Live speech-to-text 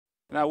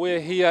Now we're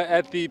here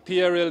at the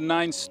PRL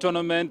Nines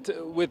tournament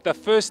with the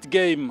first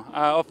game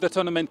of the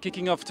tournament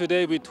kicking off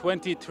today with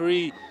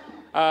 23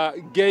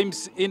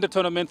 games in the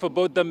tournament for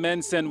both the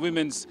men's and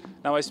women's.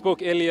 Now I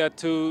spoke earlier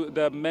to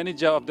the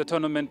manager of the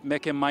tournament,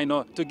 Meke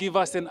Maino, to give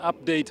us an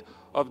update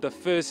of the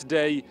first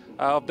day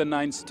of the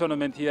Nines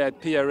tournament here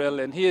at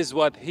PRL, and here's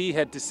what he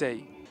had to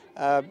say.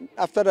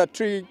 After the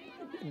 3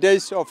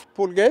 days of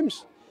pool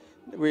games,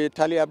 we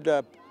tally up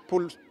the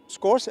pool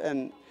scores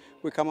and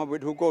we come up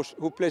with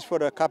who plays for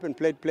the cup and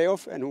plate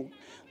playoff and who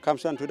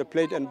comes onto the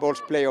plate and balls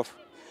playoff.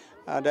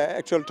 The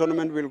actual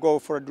tournament will go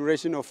for a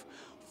duration of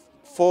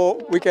 4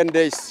 weekend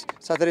days,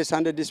 Saturday,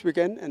 Sunday this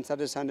weekend and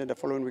Saturday, Sunday the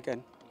following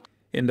weekend.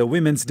 In the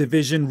women's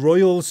division,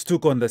 Royals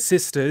took on the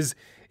Sisters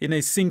in a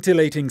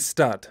scintillating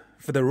start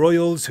for the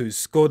Royals, who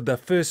scored the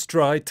first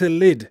try to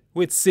lead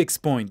with 6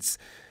 points.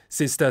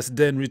 Sisters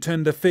then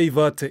returned the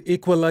favour to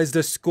equalise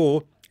the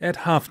score at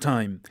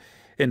half-time.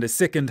 In the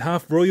second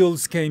half,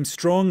 Royals came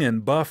strong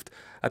and buffed,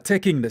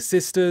 attacking the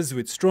Sisters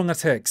with strong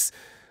attacks.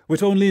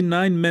 With only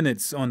 9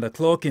 minutes on the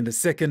clock in the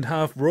second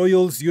half,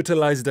 Royals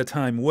utilised the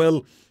time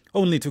well,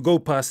 only to go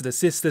past the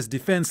Sisters'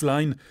 defence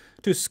line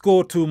to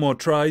score 2 more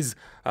tries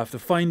after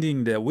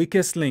finding their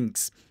weakest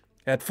links.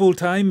 At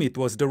full-time, it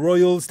was the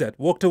Royals that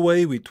walked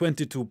away with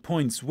 22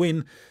 points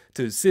win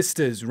to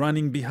Sisters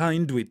running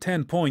behind with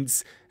 10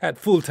 points at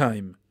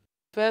full-time.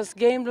 First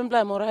game,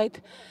 I'm alright.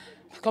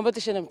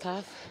 Competition, I'm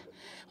tough.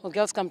 Well,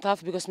 girls come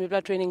tough because we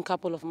play training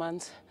couple of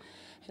months.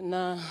 And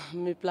now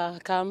we play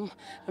come.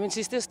 I mean,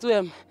 sisters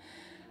too.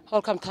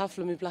 All come tough.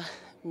 We play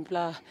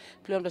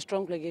on the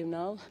strong play game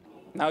now.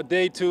 Now,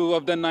 day 2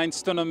 of the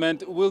Nines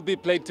tournament will be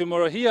played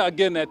tomorrow here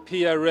again at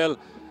PRL.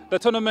 The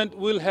tournament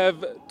will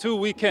have 2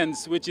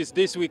 weekends, which is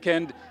this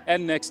weekend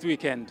and next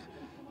weekend.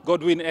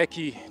 Godwin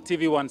Eki,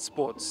 TV1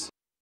 Sports.